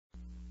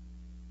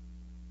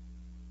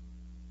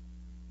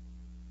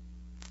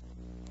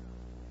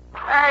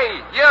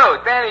Hey, you,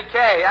 Danny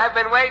Kaye. I've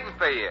been waiting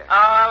for you. Oh,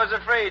 I was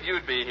afraid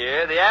you'd be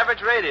here. The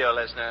average radio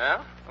listener,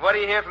 huh? What do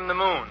you hear from the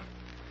moon?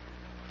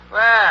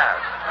 Well,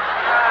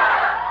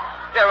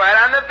 you're right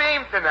on the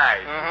beam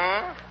tonight.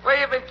 Mm-hmm. Where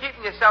you been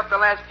keeping yourself the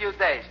last few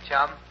days,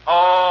 chum?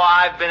 Oh,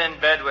 I've been in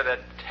bed with a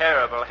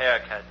terrible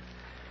haircut.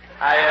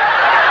 I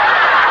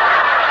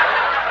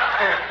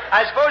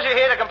suppose you're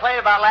here to complain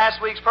about last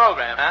week's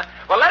program, huh?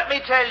 Well, let me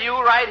tell you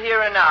right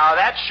here and now,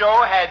 that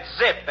show had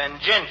Zip and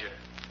Ginger.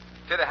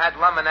 Should have had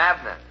Lum and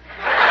Abner.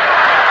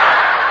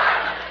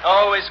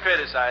 Always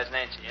criticized,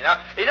 ain't you?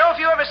 You know, if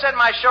you ever said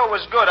my show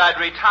was good, I'd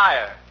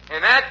retire.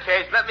 In that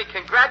case, let me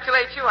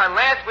congratulate you on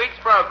last week's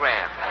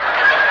program.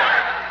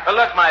 But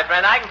look, my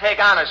friend, I can take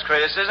honest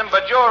criticism,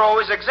 but you're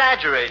always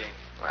exaggerating.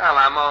 Well,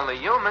 I'm only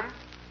human.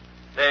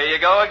 There you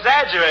go,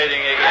 exaggerating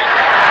again.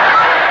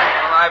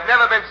 Well, I've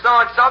never been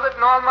so insulted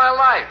in all my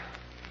life.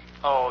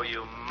 Oh,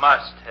 you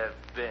must have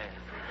been.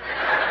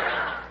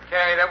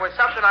 Kaye, there was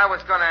something I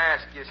was going to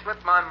ask you.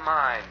 Slipped my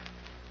mind.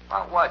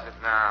 What was it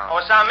now? Oh,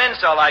 some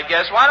insult, I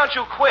guess. Why don't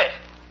you quit?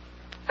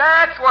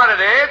 That's what it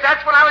is.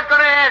 That's what I was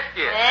going to ask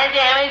you.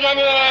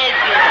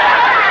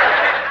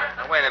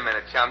 Now, wait a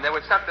minute, chum. There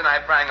was something I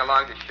brought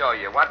along to show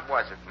you. What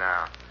was it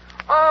now?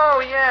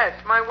 Oh, yes,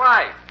 my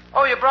wife.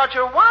 Oh, you brought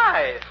your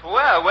wife.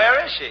 Well,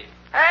 where is she?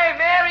 Hey,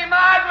 Mary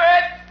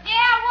Margaret!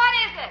 Yeah, what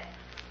is it?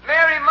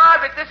 Mary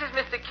Margaret, this is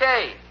Mr.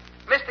 Kaye.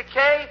 Mr.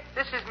 Kaye,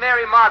 this is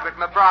Mary Margaret,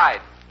 my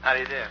bride. How do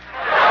you do?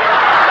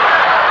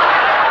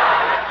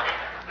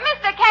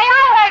 Mr. Kaye,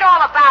 I heard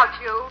all about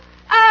you.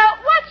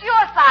 What's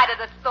your side of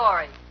the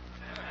story?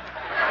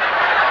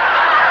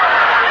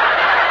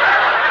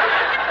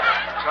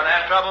 Gonna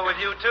have trouble with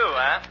you, too,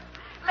 huh?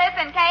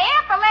 Listen, Kaye,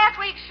 after last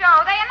week's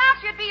show, they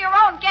announced you'd be your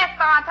own guest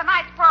star on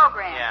tonight's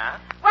program.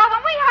 Yeah? Well, when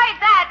we heard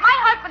that, my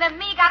husband and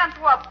me got into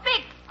a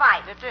big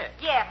fight. You did?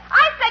 Yeah.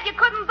 I said you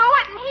couldn't do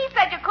it, and he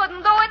said you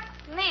couldn't do it.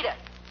 Neither.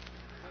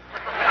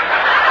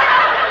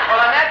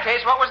 Well, in that case,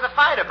 what was the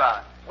fight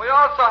about? We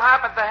also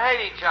happen to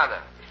hate each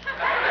other.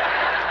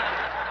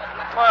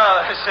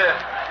 Well, there's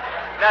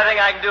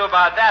nothing I can do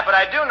about that, but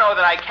I do know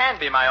that I can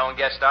be my own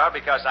guest star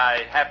because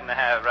I happen to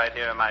have right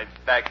here in my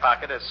back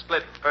pocket a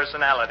split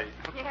personality.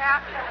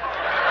 Yeah.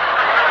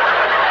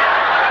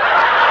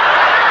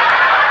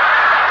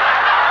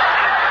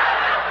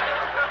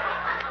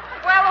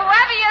 Well,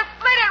 whoever you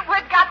split it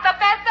with got the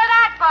best of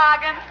that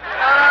bargain.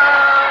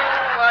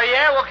 Well,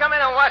 yeah, well, come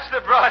in and watch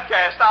the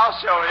broadcast. I'll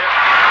show you.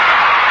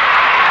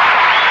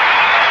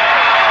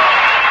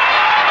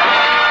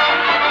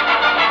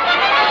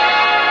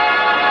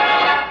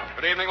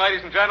 Good evening,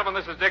 ladies and gentlemen.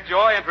 This is Dick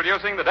Joy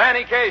introducing the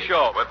Danny Kaye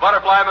Show with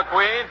Butterfly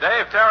McQueen,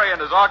 Dave Terry and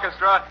his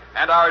orchestra,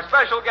 and our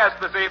special guest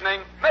this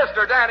evening,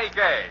 Mr. Danny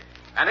Kaye.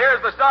 And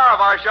here's the star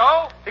of our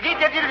show, Danny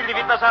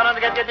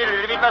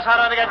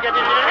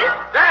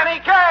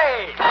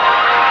Kaye.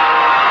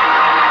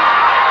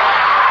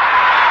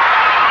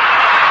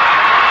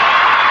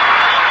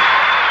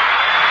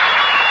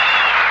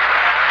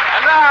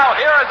 And now,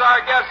 here is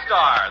our guest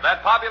star,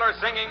 that popular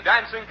singing,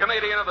 dancing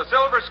comedian of the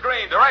silver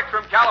screen, direct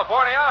from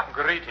California,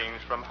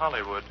 Greetings from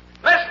Hollywood.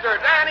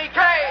 Mr. Danny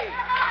Kaye.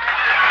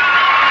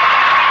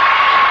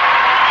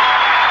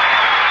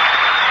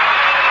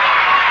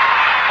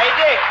 Hey,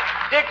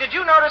 Dick, did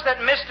you notice that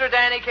Mr.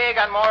 Danny Kaye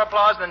got more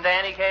applause than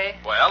Danny Kaye?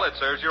 Well, it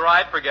serves you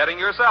right for getting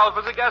yourself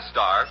as a guest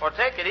star. Well,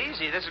 take it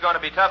easy. This is going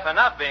to be tough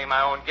enough being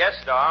my own guest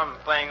star. I'm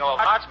playing all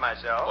parts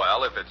myself.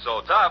 Well, if it's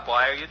so tough,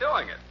 why are you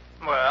doing it?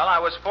 Well, I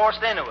was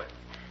forced into it.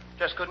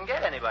 Just couldn't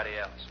get anybody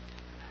else.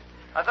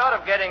 I thought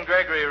of getting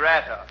Gregory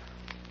Ratoff.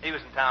 He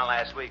was in town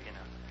last week, you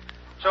know.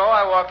 So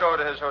I walked over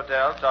to his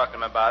hotel, talked to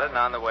him about it, and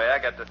on the way I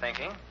got to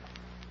thinking,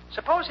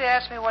 suppose he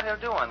asked me what he'll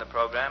do on the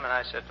program, and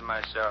I said to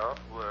myself,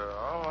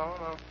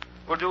 well,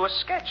 we'll do a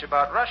sketch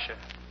about Russia.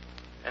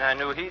 And I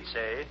knew he'd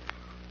say,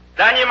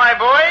 Danny, my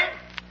boy,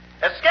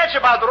 a sketch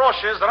about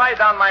Russia is right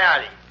down my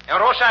alley. In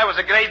Russia, I was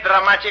a great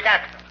dramatic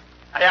actor.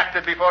 I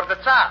acted before the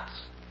Tsars.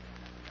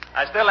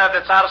 I still have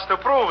the Tsars to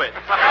prove it.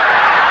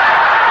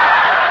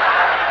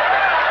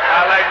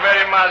 I like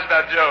very much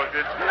that joke.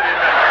 It's very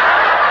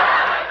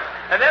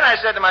nice. And then I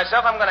said to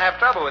myself, I'm going to have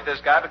trouble with this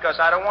guy because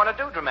I don't want to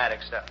do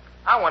dramatic stuff.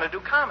 I want to do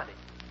comedy.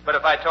 But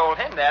if I told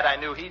him that, I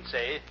knew he'd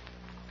say,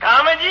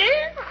 comedy?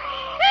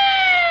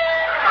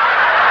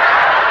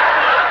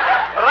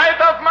 Right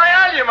off my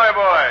alley, my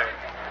boy.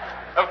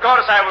 Of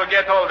course, I will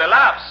get all the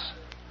laughs.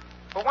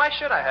 But why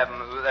should I have him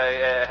let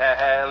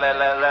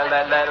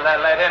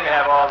him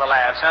have all the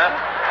laughs, huh?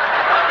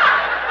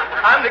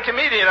 I'm the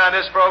comedian on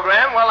this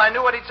program. Well, I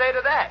knew what he'd say to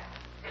that.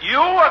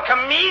 You, a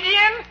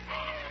comedian?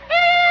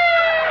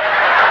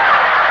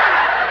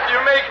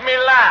 You make me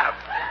laugh.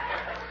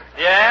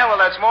 Yeah, well,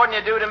 that's more than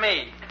you do to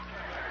me.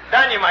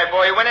 Danny, my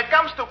boy, when it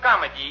comes to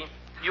comedy,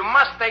 you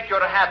must take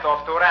your hat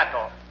off to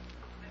Ratoff.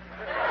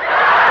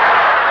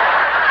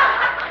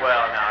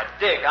 Well, now,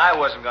 Dick, I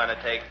wasn't going to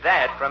take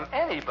that from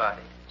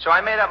anybody. So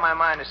I made up my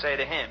mind to say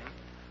to him,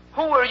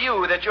 who are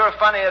you that you're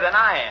funnier than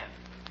I am?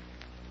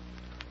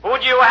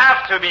 Who'd you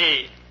have to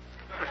be?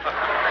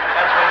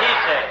 That's what he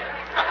said.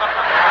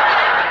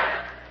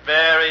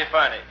 Very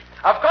funny.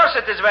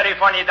 course it is very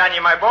funny, Danny,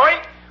 my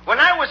boy. When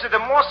I was at the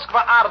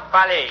Moscow Art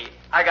Ballet,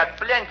 I got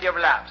plenty of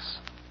laughs.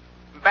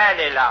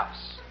 Ballet laughs.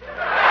 And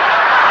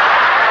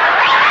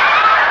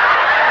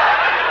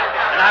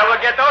I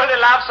will get all the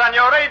laughs on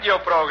your radio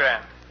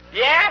program.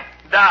 Yeah?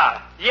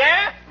 Da.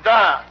 Yeah?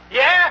 Da.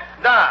 Yeah?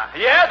 Da.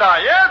 Yeah? Da.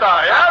 Yeah?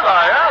 Da. Yeah?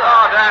 Da. Yeah? Da.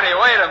 Oh, Danny,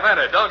 wait a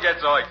minute. Don't get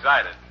so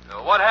excited.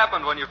 What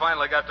happened when you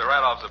finally got to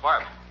Ratoff's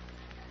apartment?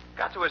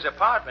 Got to his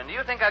apartment. Do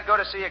you think I'd go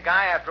to see a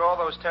guy after all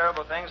those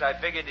terrible things I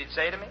figured he'd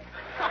say to me?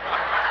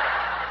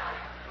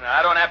 No,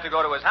 I don't have to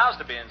go to his house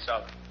to be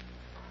insulted.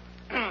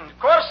 Of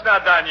course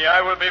not, Danya.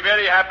 I will be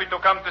very happy to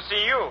come to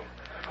see you.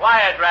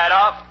 Quiet,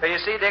 Ratoff. You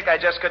see, Dick, I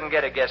just couldn't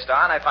get a guest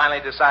star, and I finally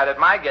decided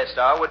my guest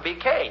star would be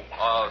Kaye.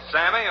 Oh,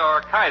 Sammy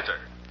or Kaiser?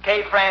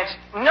 Kaye France.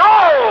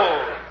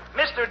 No!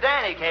 Mr.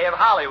 Danny Kaye of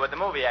Hollywood, the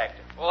movie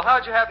actor. Well,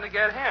 how'd you happen to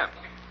get him?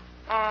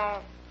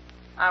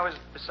 I was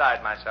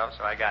beside myself,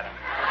 so I got him.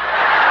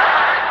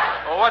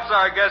 Well, what's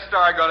our guest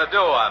star going to do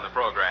on the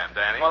program,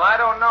 Danny? Well, I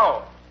don't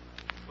know.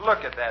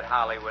 Look at that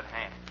Hollywood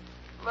hand.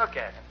 Look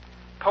at him.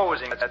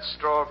 Posing with that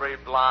strawberry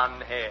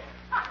blonde hair.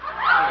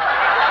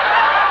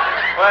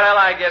 Well,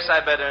 I guess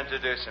I better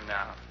introduce him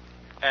now.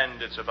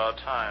 And it's about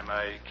time.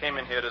 I came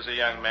in here as a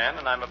young man,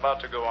 and I'm about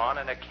to go on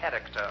in a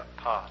character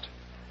part.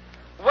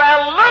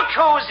 Well, look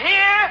who's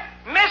here,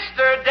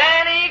 Mr.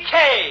 Danny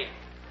Kaye.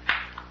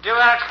 You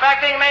were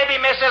expecting maybe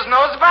Mrs.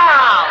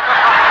 Nosbaum.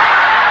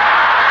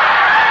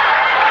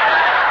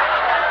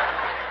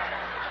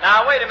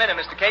 Now, wait a minute,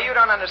 Mr. Kaye. You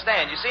don't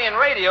understand. You see, in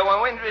radio,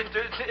 when we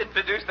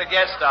introduce the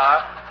guest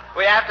star,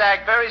 we have to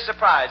act very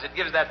surprised. It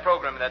gives that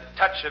program that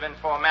touch of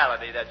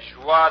informality, that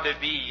joie de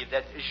vivre,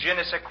 that je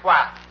ne sais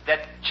quoi,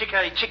 that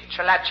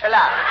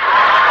chickary-chick-chala-chala.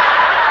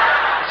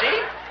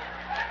 See?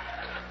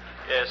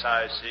 Yes,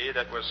 I see.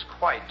 That was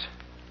quite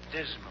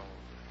dismal.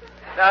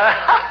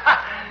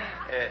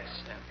 Yes.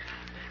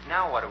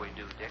 Now what do we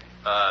do, Dick?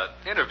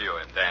 Interview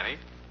him, Danny.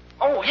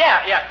 Oh,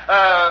 yeah.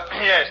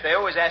 Yes, they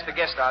always ask the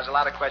guest stars a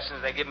lot of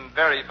questions. They give them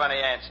very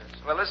funny answers.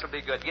 Well, this will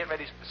be good. Get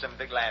ready for some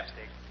big laughs,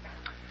 Dick.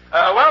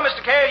 Well,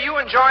 Mr. Kaye, are you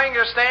enjoying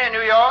your stay in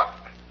New York?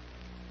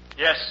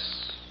 Yes.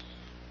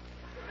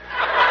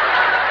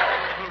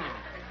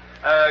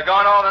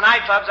 Going to all the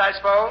nightclubs, I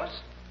suppose?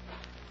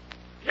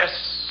 Yes.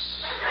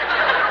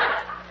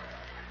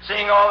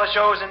 Seeing all the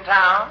shows in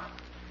town?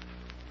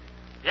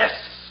 Yes.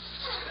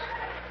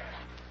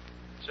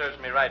 Serves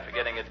me right for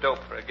getting a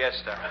dope for a guest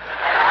star.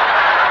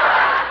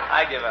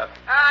 I give up.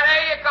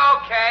 There you go,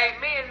 Kaye.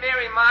 Me and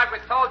Mary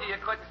Margaret told you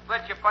couldn't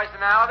split your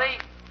personality.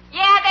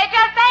 Yeah, there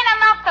just ain't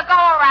enough to go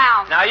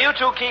around. Now, you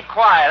two keep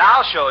quiet.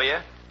 I'll show you.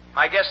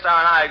 My guest star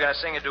and I are going to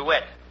sing a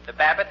duet. The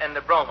Babbitt and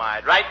the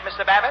Bromide. Right,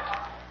 Mr. Babbitt?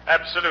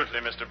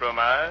 Absolutely, Mr.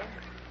 Bromide.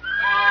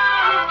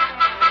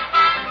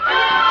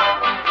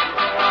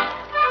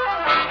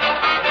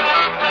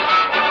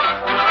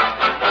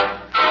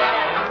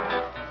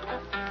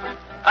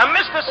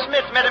 Mr.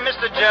 Smith met a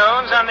Mr.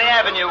 Jones on the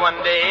avenue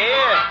one day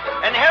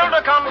and held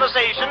a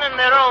conversation in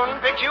their own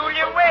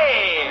peculiar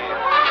way.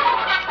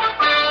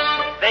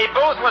 They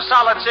both were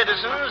solid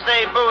citizens.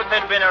 They both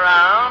had been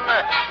around.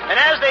 And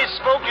as they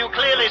spoke, you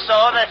clearly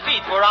saw their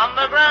feet were on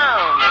the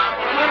ground.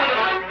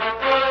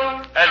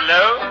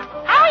 Hello?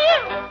 How are you?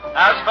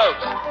 How's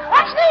folks?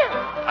 What's new?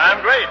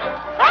 I'm great.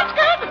 What's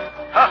good?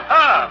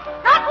 Ha-ha!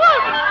 Not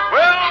good.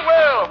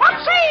 Well.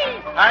 What's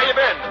see? How you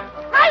been?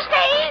 Nice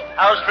day.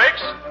 How's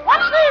tricks?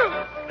 What's new?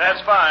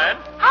 That's fine.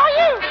 How are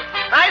you?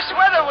 Nice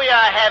weather we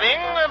are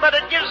having, but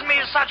it gives me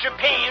such a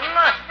pain.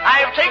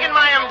 I've taken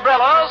my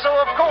umbrella, so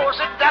of course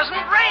it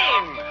doesn't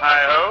rain.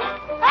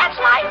 Hi-ho. That's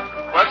life.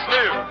 What's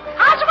new?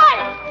 How's your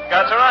wife?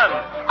 Got to run.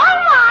 Oh,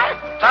 my.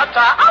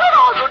 Ta-ta.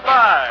 Oh,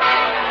 Goodbye.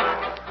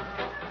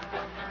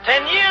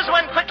 10 years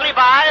went quickly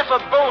by for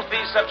both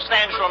these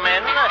substantial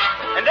men,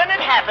 and then it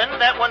happened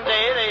that one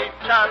day they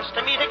chanced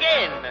to meet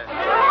again.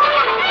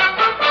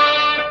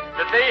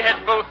 That they had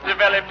both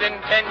developed in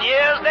 10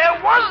 years, there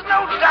was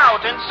no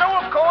doubt, and so,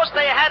 of course,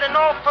 they had an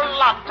awful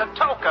lot to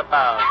talk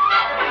about.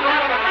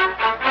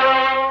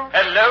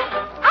 Hello?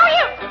 How are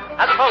you?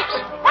 How's the folks?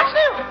 What's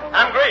new?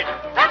 I'm great.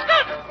 That's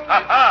good.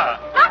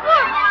 Ha-ha. Not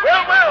good.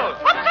 Well.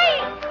 What's see?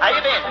 How you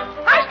been?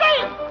 Nice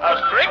day.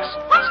 How's tricks?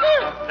 What's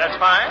new? That's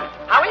fine.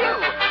 How are you?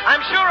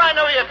 I'm sure I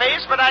know your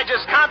face, but I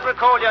just can't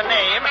recall your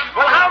name.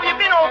 Well, how have you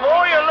been, old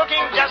boy? You're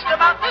looking just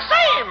about the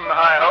same.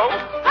 Hi-ho.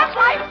 That's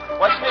life.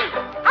 What's new?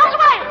 How's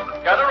your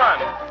wife? Gotta run.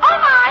 Oh,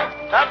 my.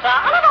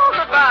 Ta-ta.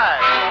 Goodbye.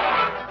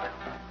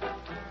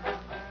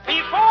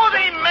 Before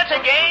they met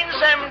again,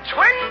 some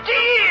 20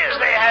 years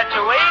they had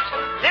to wait.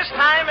 This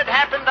time it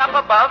happened up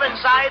above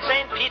inside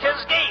St.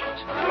 Peter's Gate.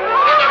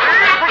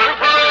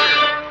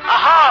 A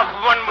harp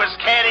one was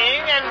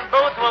carrying, and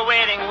both were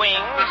wearing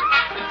wings.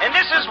 And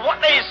this is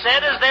what they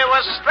said as they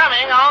were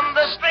strumming on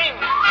the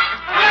strings.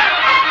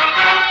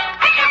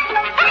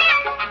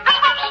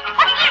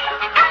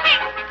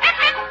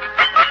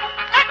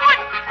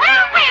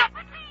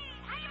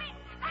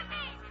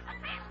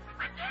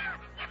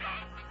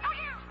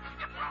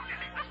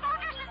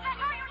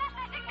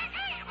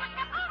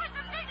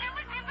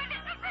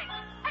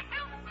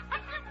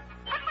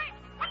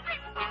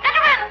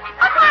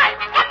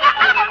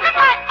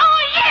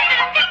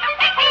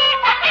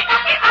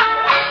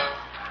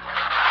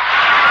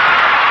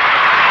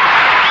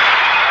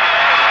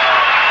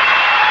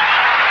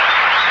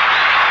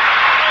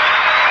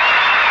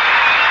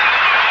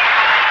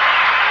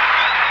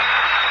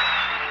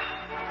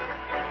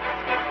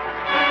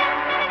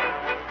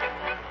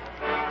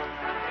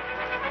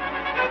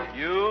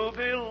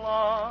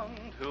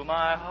 to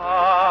my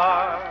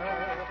heart,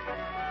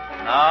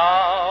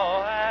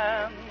 now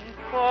and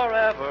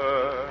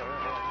forever.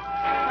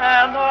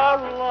 And our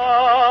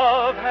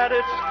love had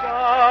its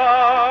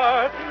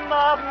start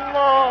not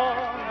long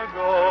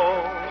ago.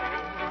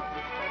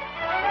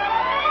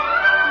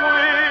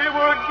 We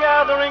were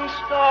gathering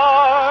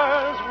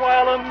stars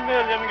while a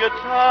million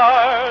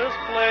guitars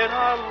played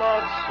our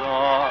love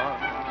song.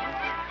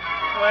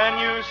 When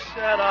you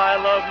said I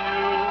love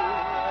you,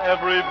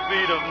 every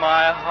beat of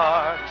my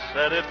heart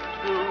said it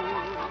too.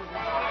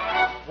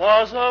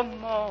 Was a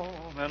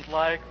moment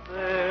like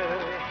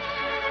this.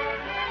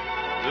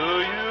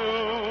 Do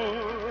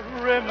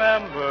you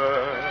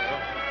remember?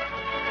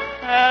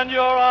 And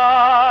your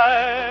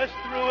eyes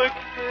threw a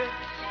kiss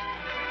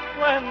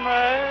when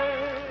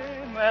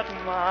they met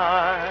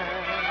mine.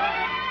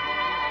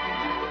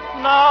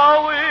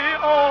 Now we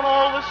own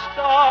all the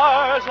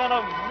stars and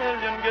a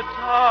million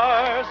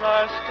guitars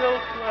are still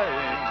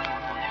playing.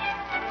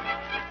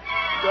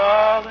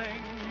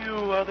 Darling,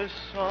 you are the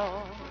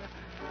song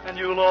and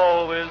you'll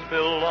always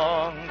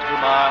belong to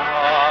my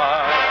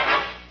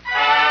heart.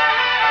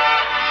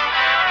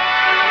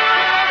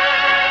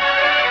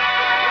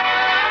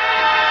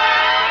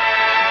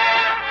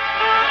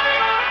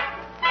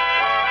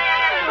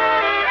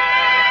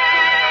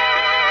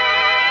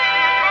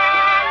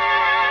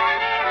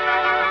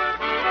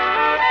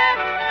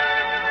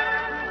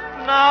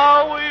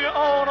 Now we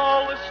own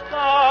all the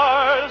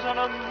stars and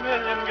a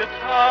million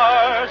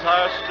guitars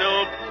are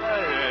still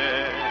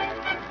playing.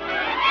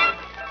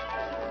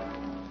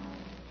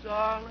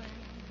 Darling,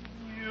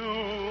 you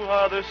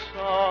are the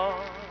song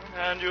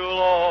and you'll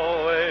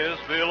always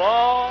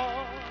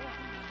belong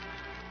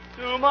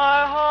to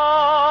my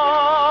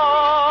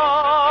heart.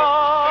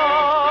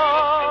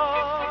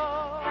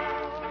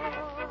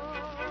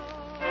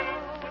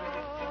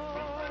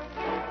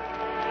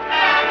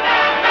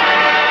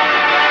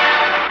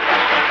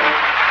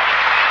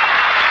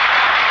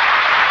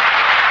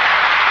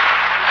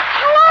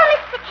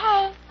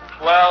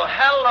 Well,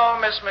 hello,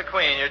 Miss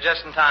McQueen. You're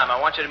just in time. I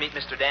want you to meet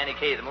Mr. Danny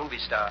Kaye, the movie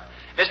star.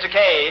 Mr.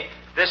 Kaye,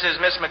 this is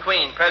Miss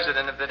McQueen,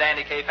 president of the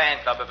Danny Kaye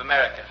Fan Club of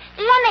America.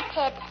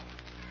 Limited.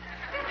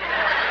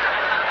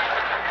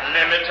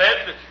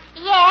 Limited?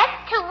 Yes,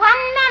 to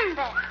one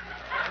member.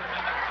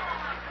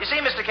 You see,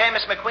 Mr. Kaye,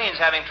 Miss McQueen's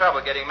having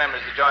trouble getting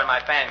members to join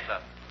my fan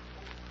club.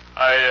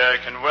 I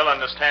can well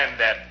understand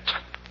that.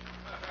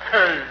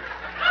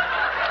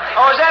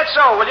 Oh, is that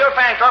so? Well, your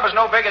fan club is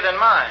no bigger than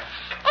mine.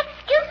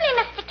 Excuse me,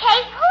 Mr.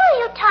 Kaye, who are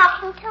you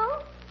talking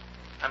to?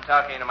 I'm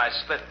talking to my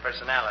split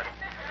personality.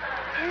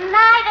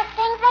 My, the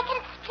things they can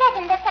split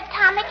in this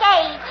atomic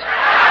age.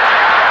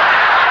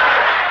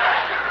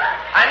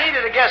 I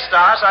needed a guest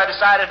star, so I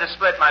decided to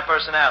split my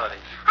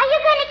personality. Are you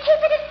going to keep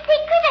it a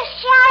secret or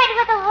share it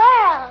with the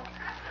world?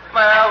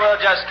 Well, we'll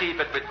just keep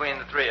it between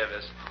the three of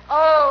us.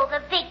 Oh,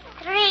 the big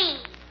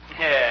three.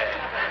 Yeah.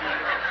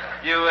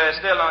 You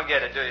still don't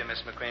get it, do you,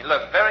 Miss McQueen?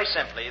 Look, very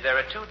simply, there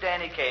are two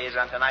Danny Kays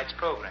on tonight's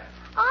program.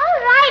 All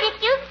right, if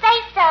you say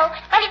so,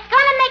 but it's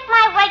going to make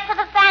my wait for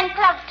the fan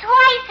club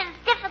twice as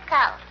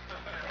difficult.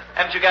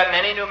 Haven't you gotten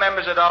any new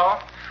members at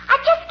all? I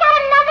just got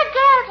another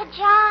girl to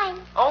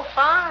join. Oh,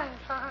 fine.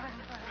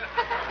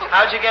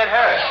 How'd you get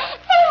her?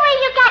 See where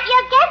you got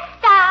your guest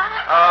star.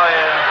 Oh,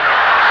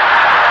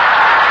 yeah.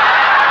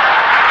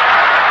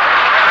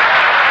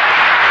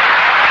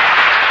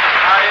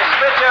 Oh, you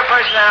split your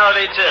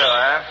personality, too,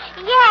 huh?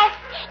 Yes.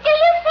 Do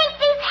you think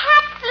these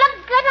hats look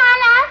good on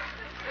us?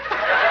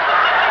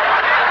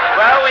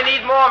 Well, we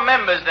need more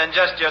members than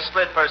just your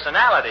split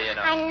personality, you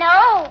know. I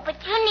know, but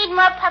you need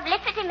more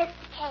publicity,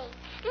 Mr. Kaye.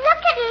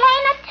 Look at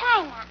Lena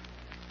Turner.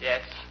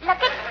 Yes. Look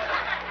at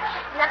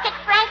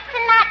Frank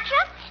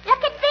Sinatra.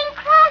 Look at Bing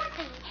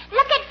Crosby.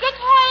 Look at Dick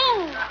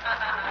Haynes.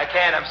 I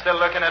can't. I'm still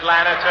looking at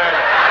Lana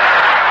Turner.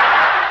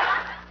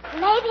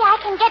 Maybe I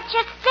can get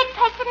your split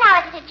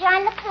personality to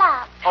join the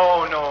club.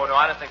 Oh, no.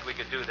 I don't think we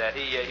could do that.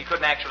 He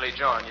couldn't actually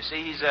join. You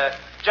see, he's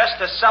just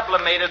a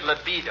sublimated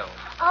libido.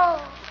 Oh.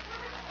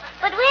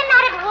 But we're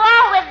not at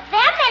war with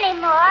them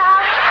anymore.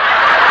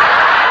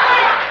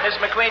 Miss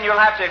McQueen, you'll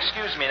have to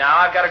excuse me now.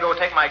 I've got to go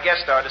take my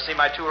guest star to see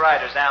my two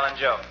writers, Al and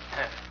Joe.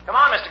 Come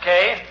on, Mr.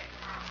 Kaye.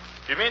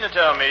 You mean to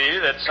tell me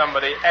that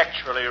somebody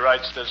actually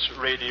writes this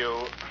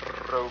radio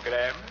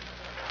program?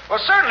 Well,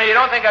 certainly you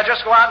don't think I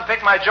just go out and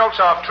pick my jokes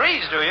off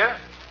trees, do you?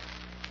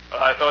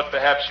 Well, I thought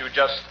perhaps you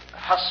just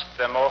husked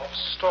them off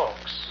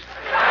stalks.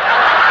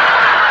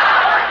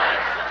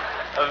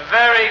 A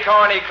very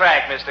corny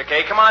crack, Mr.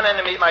 Kaye. Come on in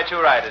to meet my two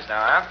writers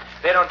now, huh?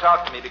 They don't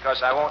talk to me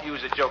because I won't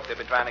use a joke they've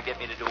been trying to get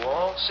me to do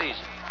all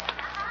season.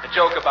 A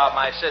joke about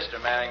my sister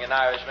marrying an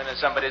Irishman, and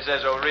somebody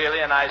says, "Oh,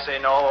 really?" And I say,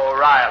 "No,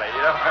 O'Reilly,"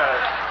 you know?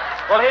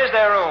 Well, here's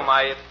their room.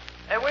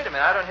 Hey, wait a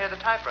minute. I don't hear the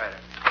typewriter.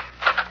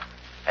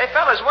 Hey,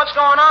 fellas, what's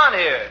going on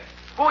here?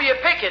 Who are you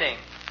picketing?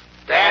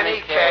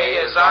 Danny Kaye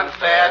is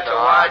unfair to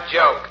our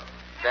joke.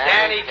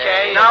 Danny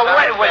Kaye. Now,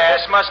 wait.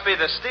 This must be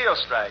the steel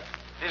strike.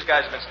 These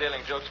guys have been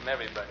stealing jokes from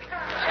everybody. Look,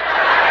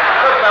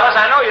 fellas,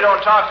 I know you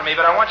don't talk to me,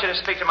 but I want you to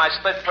speak to my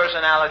split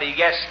personality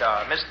guest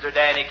star, Mr.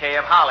 Danny Kaye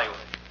of Hollywood.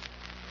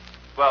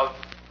 Well,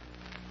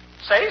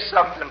 say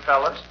something,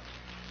 fellas.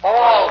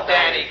 All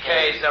Danny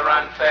Kays are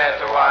unfair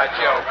to our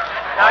joke.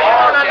 Now, you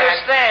don't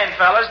understand,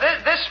 fellas.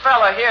 This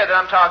fella here that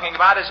I'm talking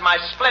about is my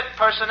split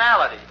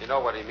personality. You know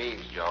what he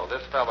means, Joe.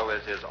 This fellow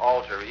is his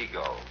alter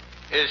ego.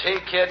 Is he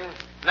kidding?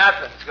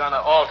 Nothing's going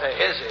to alter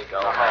his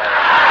ego.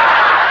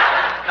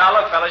 Now,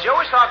 look, fellas, you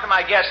always talk to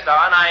my guest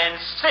star, and I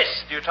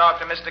insist you talk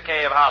to Mr.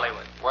 Kaye of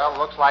Hollywood. Well,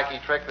 looks like he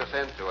tricked us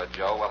into it,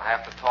 Joe. We'll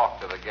have to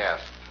talk to the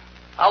guest.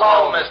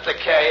 Hello, Mr.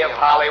 Kaye of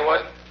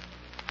Hollywood.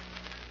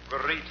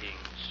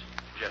 Greetings,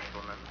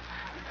 gentlemen.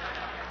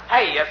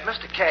 Hey,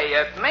 Mr.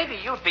 Kaye, maybe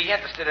you'd be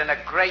interested in a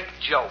great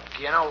joke,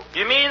 you know.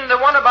 You mean the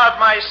one about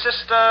my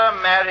sister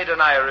married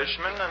an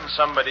Irishman, and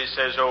somebody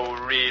says, "Oh,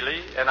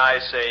 really?" And I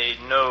say,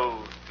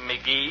 "No,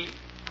 McGee."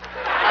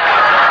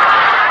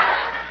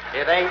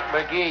 It ain't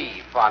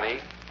McGee, funny.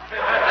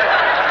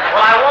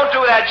 Well, I won't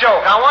do that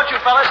joke. I want you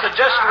fellas to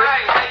just...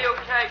 Hey,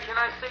 okay. Can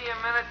I see you a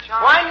minute,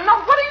 John? Why, no,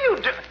 what are you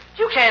doing?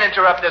 You can't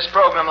interrupt this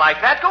program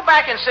like that. Go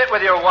back and sit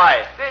with your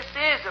wife. This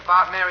is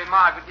about Mary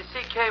Margaret. You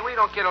see, Kay, we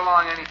don't get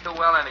along any too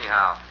well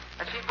anyhow.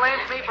 And she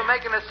blames me for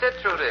making her sit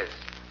through this.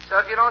 So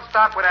if you don't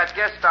stop with that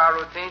guest star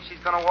routine, she's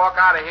going to walk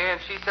out of here, and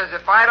she says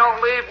if I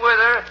don't leave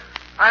with her,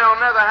 I don't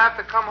never have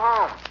to come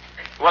home.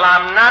 Well,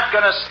 I'm not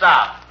going to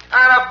stop.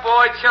 Atta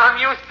boy, chum,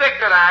 you stick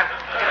to that.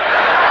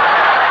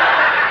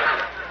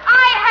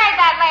 I heard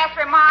that last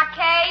remark,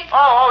 Kay.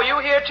 Oh, you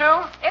here too?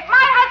 If my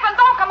husband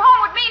don't come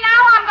home with me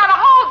now, I'm going to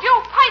hold you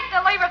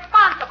personally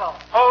responsible.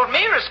 Hold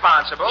me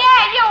responsible?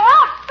 Yeah, you.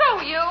 I'll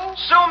sue you.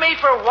 Sue me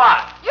for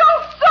what?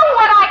 You'll sue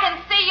what I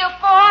can see you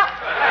for.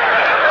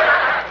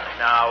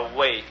 Now,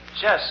 wait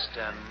just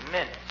a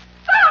minute.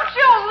 Don't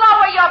you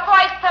lower your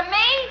voice to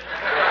me.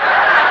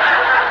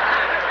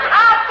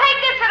 I'll take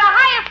this to the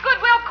highest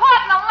goodwill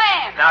court in the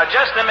land. Now,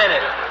 just a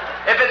minute.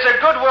 If it's a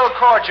goodwill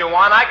court you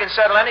want, I can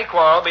settle any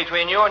quarrel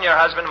between you and your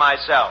husband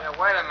myself. Yeah,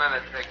 wait a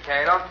minute,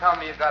 Kay. Don't tell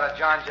me you've got a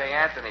John J.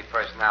 Anthony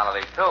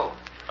personality, too.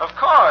 Of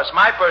course,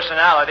 my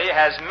personality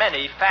has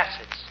many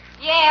facets.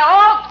 Yeah,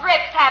 all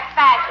drips have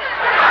facets.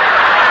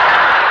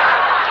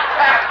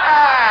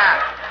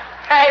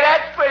 Hey,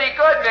 that's pretty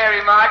good,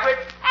 Mary Margaret.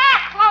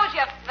 Close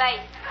your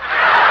face.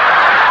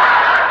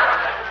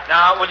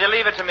 Now, will you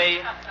leave it to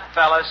me,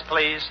 fellas,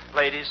 please,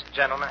 ladies,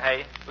 gentlemen?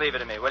 Hey, leave it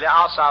to me, will you?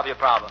 I'll solve your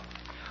problem.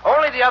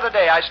 Only the other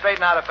day, I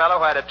straightened out a fellow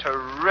who had a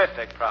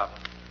terrific problem.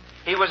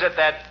 He was at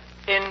that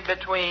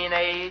in-between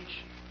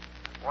age.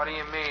 What do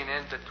you mean,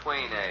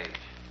 in-between age?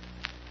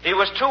 He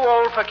was too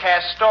old for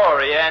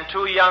Castoria and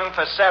too young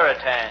for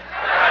Seratan.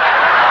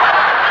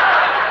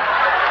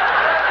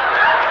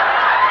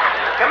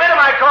 Come into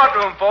my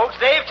courtroom, folks.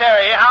 Dave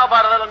Terry here. How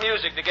about a little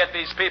music to get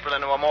these people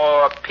into a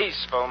more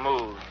peaceful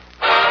mood?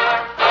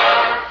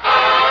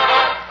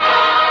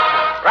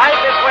 Right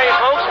this way,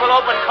 folks. We'll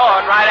open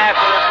court right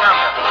after this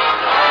number.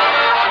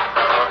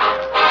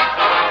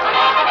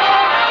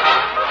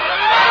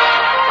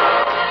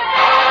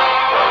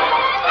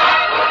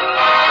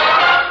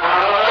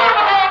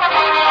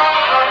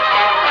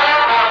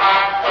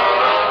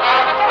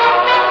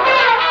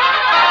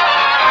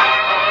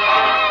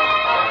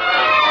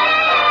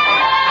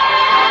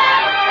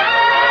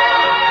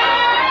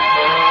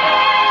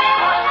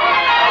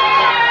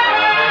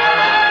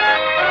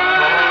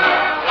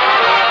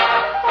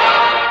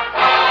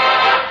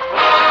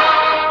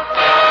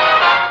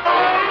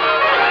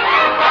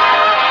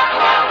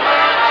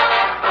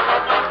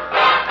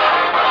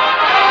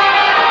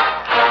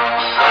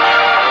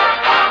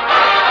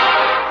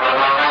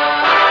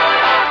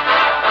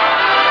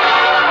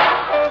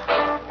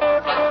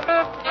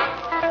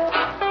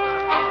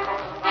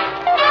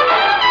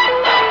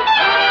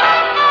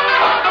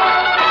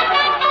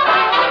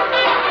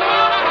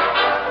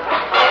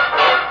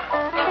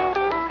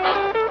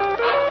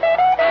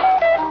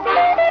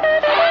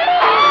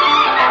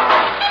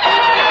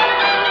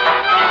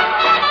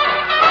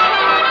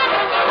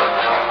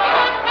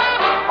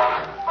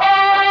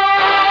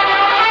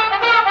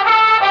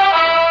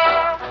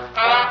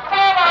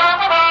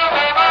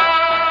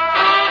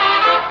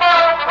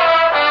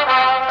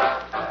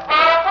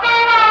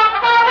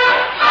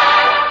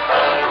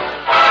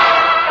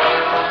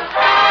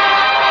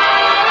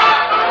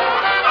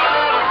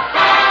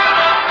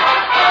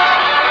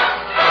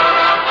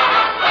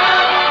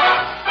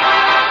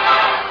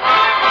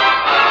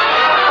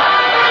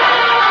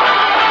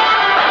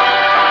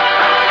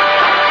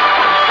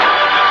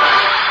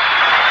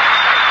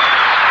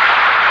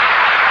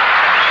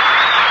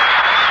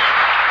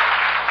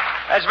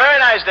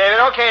 David.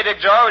 Okay, Dick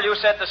Joy, will you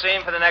set the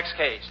scene for the next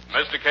case?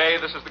 Mr. Kaye,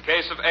 this is the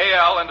case of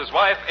A.L. and his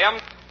wife, M.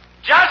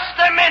 Just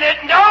a minute.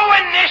 No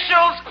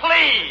initials,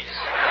 please.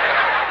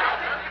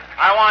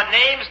 I want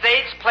names,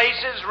 dates,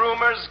 places,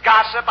 rumors,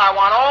 gossip. I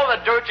want all the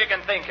dirt you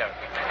can think of.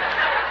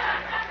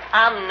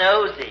 I'm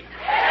nosy.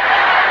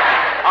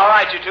 All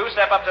right, you two,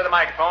 step up to the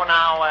microphone.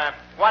 Now,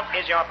 what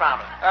is your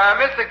problem?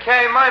 Mr.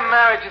 Kaye, my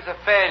marriage is a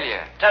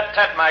failure. Tut,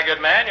 tut, my good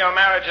man. Your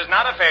marriage is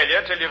not a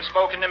failure till you've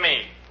spoken to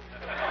me.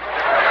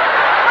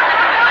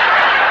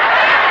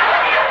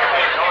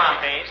 Okay, go on,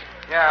 please.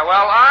 Yeah,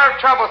 well, our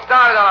trouble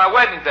started on our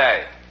wedding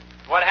day.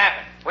 What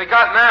happened? We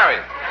got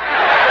married.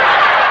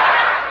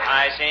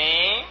 I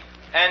see.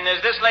 And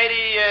is this the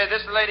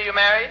lady you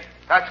married?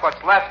 That's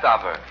what's left of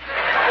her.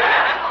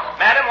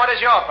 Madam, what is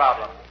your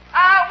problem?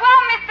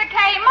 Well, Mr.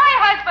 Kaye, my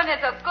husband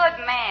is a good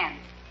man.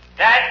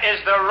 That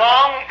is the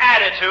wrong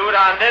attitude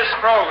on this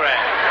program.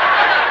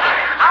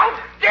 How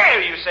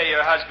dare you say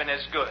your husband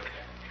is good?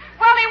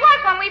 Well, he was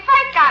when we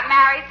first got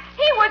married.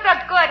 He was a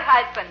good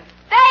husband.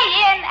 Day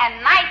in and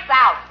nights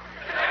out.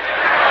 Nights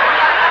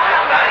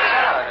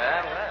out,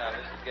 huh? Well,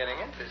 this is getting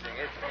interesting,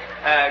 isn't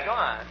it? Go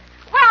on.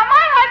 Well,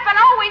 my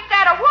husband always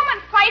said a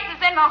woman's place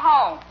is in the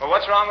home. Well,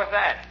 what's wrong with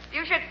that?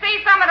 You should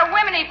see some of the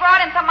women he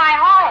brought into my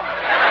home.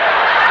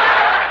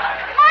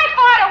 My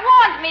father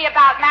warned me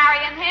about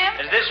marrying him.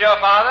 Is this your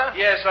father?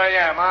 Yes, I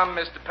am. I'm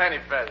Mr.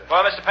 Pennyfeather.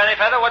 Well, Mr.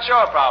 Pennyfeather, what's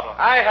your problem?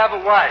 I have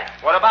a wife.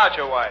 What about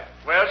your wife?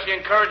 Well, she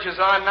encourages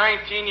our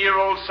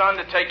 19-year-old son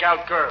to take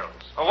out girls.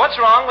 Well, what's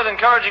wrong with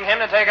encouraging him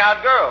to take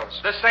out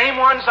girls? The same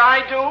ones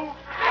I do?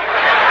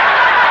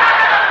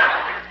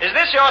 Is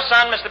this your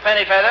son, Mr.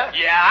 Pennyfeather?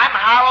 Yeah, I'm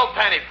Harold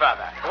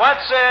Pennyfeather.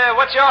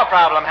 What's your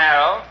problem,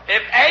 Harold?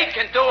 If A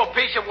can do a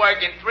piece of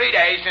work in 3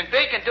 days and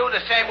B can do the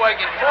same work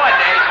in 4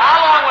 days,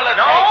 how long will it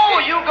take?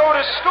 No, you go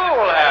to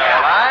school,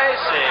 Harold. I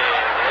see.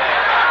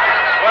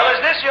 Yeah. Well,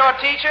 is this your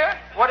teacher?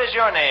 What is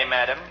your name,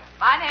 madam?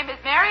 My name is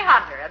Mary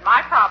Hunter, and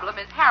my problem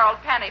is Harold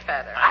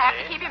Pennyfeather. I have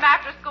to see. keep him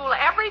after school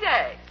every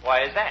day.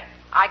 Why is that?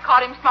 I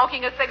caught him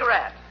smoking a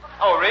cigarette.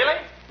 Oh, really?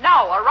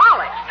 No, a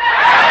Raleigh.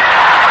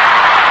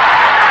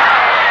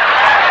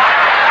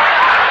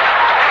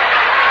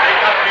 They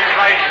got me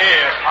right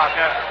here,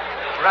 Parker.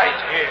 Right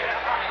here.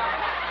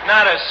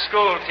 Not a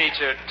school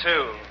teacher,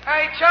 too.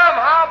 Hey, chum,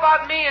 how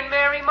about me and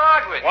Mary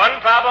Margaret? One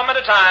problem at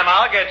a time.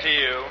 I'll get to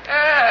you.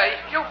 Hey,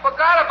 you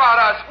forgot about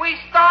us. We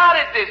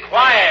started this thing.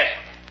 Quiet.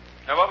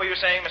 Now, what were you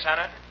saying, Miss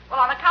Hunter? Well,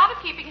 on account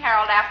of keeping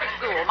Harold after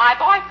school, my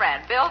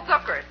boyfriend, Bill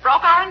Zuckert,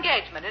 broke our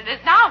engagement and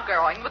is now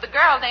going with a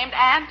girl named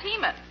Ann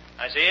Tiemann.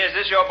 I see. Is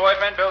this your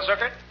boyfriend, Bill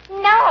Zuckert?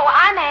 No,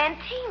 I'm Aunt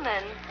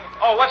Tiemann.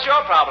 Oh, what's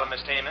your problem, Miss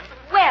Tiemann?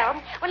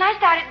 Well, when I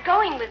started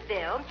going with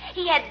Bill,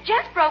 he had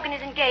just broken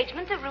his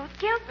engagement to Ruth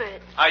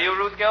Gilbert. Are you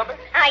Ruth Gilbert?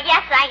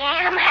 Yes, I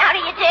am. How do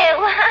you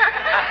do?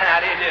 How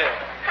do you do?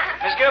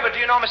 Miss Gilbert, do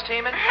you know Miss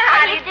Tiemann?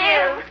 How do you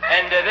do?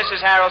 And this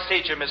is Harold's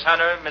teacher, Miss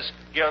Hunter, Miss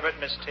Gilbert,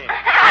 Miss Tiemann.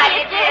 How do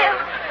you do?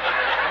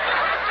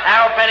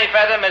 Harold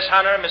Pennyfeather, Miss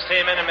Hunter, Miss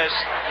Tiemann, and Miss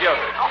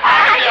Gilbert.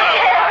 How do you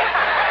do?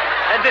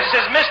 And this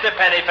is Mr.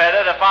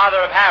 Pennyfeather, the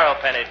father of Harold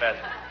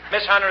Pennyfeather.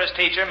 Miss Hunter is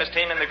teacher, Miss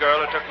Tiemann the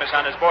girl who took Miss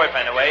Hunter's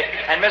boyfriend away,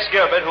 and Miss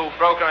Gilbert who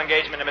broke her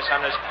engagement to Miss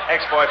Hunter's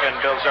ex-boyfriend,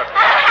 Bill Zucker.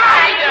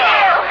 How do you do?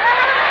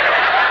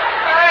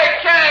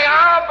 Hey, Kay,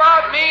 how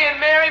about me and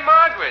Mary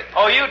Margaret?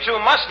 Oh, you two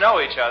must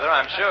know each other,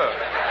 I'm sure.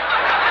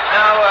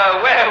 Now,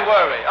 where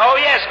were we? Oh,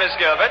 yes, Miss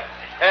Gilbert.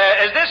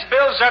 Is this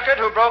Bill Zuckert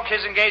who broke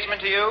his engagement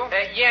to you?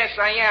 Yes,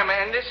 I am,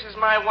 and this is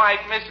my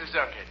wife, Mrs.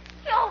 Zuckert.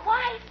 Your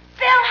wife?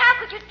 Bill, how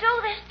could you do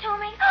this to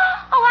me?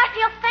 Oh, I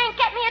feel faint.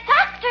 Get me a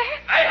doctor.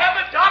 I have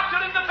a doctor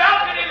in the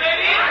balcony,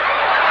 lady.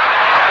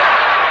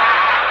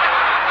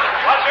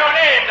 What's your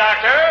name,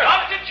 Doctor?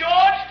 Dr.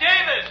 George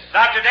Davis.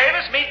 Dr.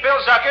 Davis, meet Bill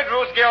Zuckert,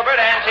 Ruth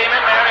Gilbert, Ann Tiemann,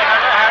 Mary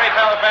Hunter, Harry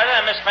Pennyfeather,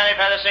 and Miss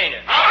Pennyfeather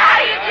Sr.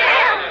 How do you do?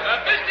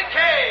 Mr.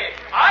 Kaye,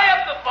 I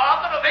am the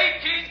father of 18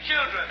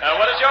 children.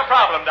 What is your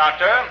problem,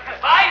 Doctor?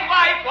 My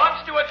wife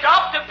wants to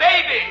adopt a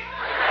baby.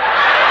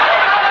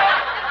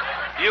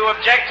 You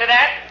object to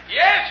that?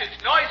 Yes, it's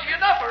noisy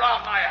enough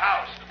around my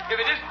house. If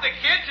it isn't the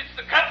kids, it's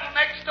the couple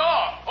next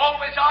door,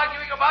 always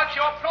arguing about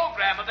your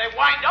program, and they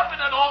wind up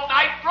in an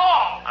all-night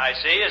brawl. I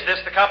see. Is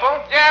this the couple?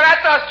 Yeah,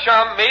 that's us,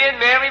 chum. Me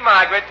and Mary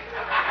Margaret.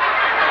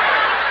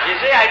 You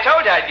see, I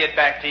told you I'd get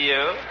back to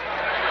you.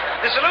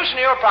 The solution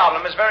to your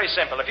problem is very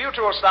simple. If you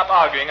two will stop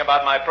arguing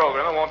about my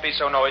program, it won't be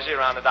so noisy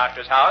around the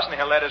doctor's house, and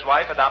he'll let his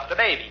wife adopt a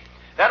baby.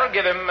 That'll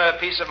give him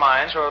peace of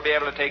mind, so he'll be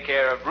able to take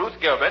care of Ruth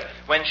Gilbert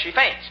when she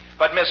faints.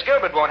 But Miss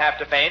Gilbert won't have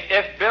to faint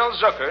if Bill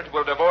Zuckert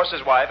will divorce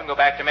his wife and go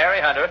back to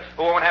Mary Hunter,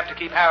 who won't have to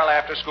keep Harold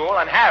after school,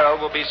 and Harold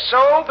will be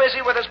so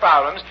busy with his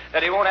problems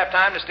that he won't have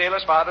time to steal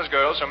his father's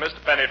girl, so Mr.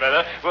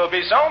 Pennyfeather will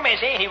be so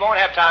busy he won't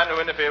have time to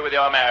interfere with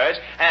your marriage,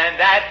 and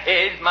that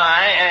is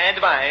my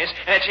advice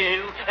to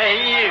you.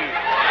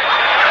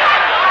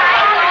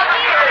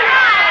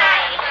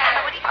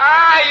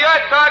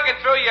 You're talking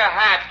through your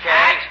hat,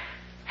 Kay.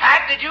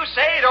 Hat, did you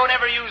say? Don't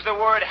ever use the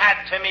word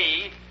hat to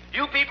me.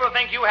 You people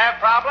think you have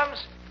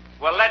problems?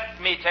 Well, let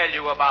me tell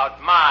you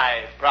about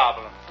my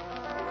problem.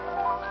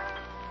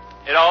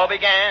 It all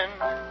began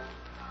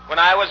when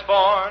I was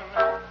born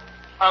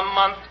a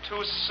month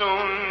too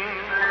soon.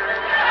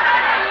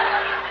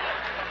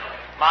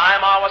 My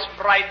ma was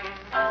frightened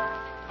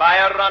by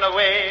a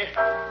runaway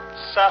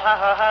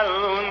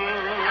saloon.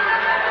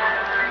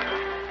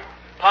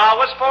 Pa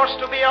was forced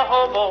to be a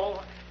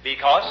hobo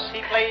because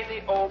he played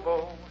the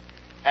oboe.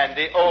 And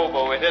the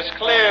oboe, it is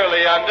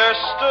clearly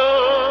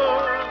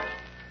understood,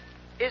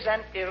 is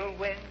an ill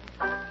wind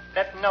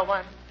that no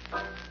one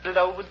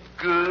blows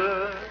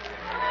good.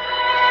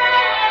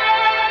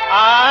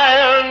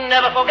 I'll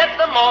never forget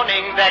the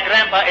morning that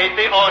Grandpa ate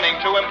the awning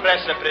to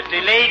impress a pretty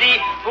lady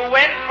who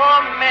went for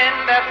men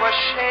that were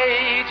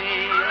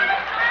shady.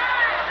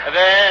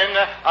 Then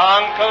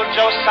Uncle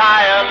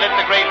Josiah lit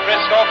the great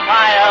Frisco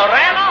fire,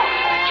 ran off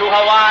to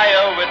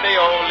Hawaii with the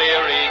old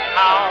Leary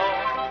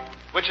cow,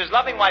 which his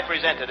loving wife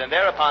resented and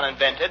thereupon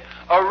invented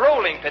a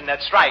rolling pin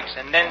that strikes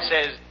and then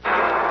says,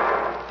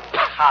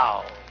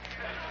 pow.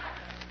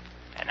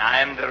 And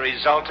I'm the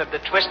result of the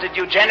twisted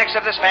eugenics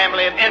of this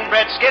family of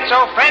inbred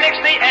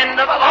schizophrenics, the end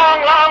of a long,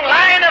 long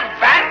line of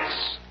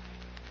bats.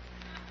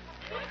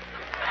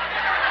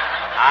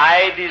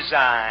 I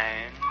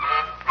design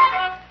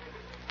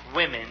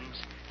women's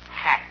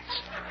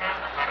hats.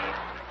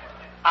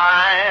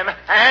 I'm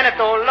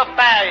Anatole of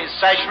Paris.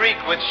 I shriek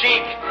with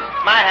chic.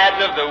 My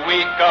hat of the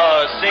week,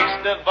 6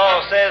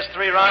 divorces,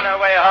 3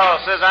 runaway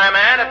horses. I'm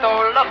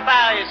Anatole of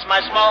Paris. My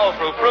small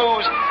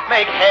frou-frous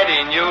make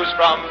heady news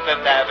from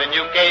Fifth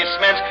Avenue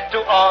casements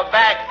to all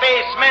back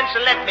basements.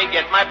 Let me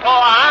get my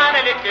paw on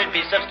a little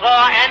piece of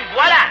straw, and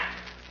voila!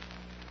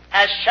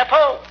 A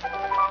chapeau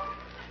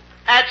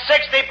at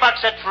 $60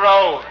 a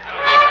throw.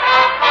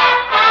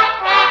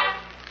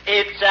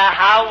 It's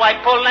how I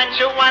pull and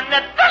chew on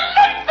the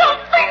little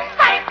things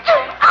I do.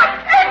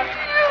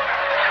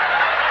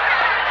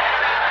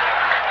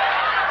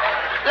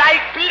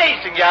 Like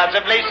placing yards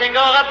of lacing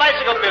or a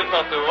bicycle built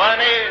for 2 on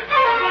it.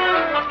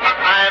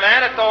 I'm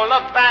Anatole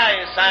of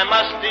Paris. I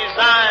must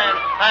design.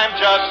 I'm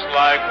just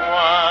like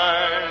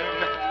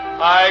wine.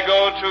 I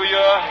go to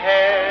your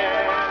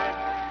head.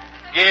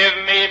 Give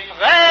me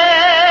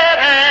thread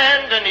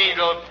and a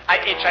needle. I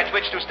itch, I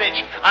twitch to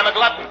stitch. I'm a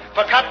glutton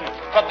for cutting,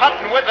 for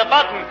putting with a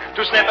button.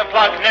 To snip and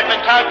plug, nip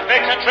and tug,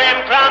 fix and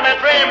trim, crown and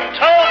brim.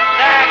 Tote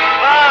that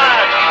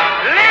bud.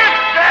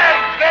 Lift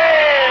that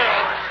bill.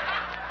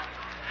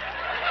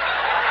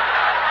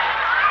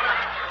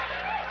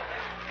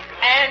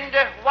 And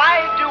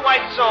why do I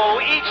sew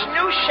each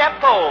new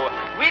chapeau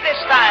with a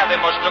style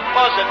that must look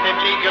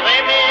positively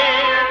grim?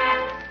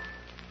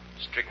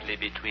 Strictly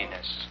between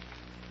us.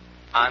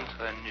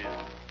 Entre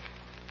nous.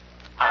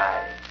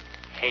 I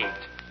hate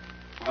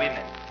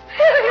women.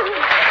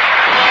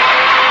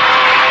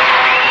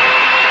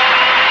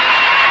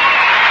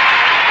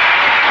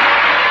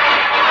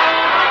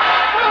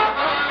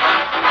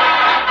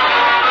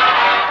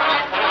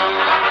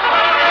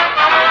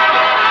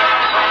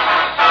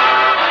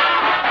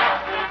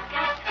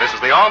 This is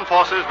the Armed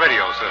Forces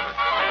Radio Service.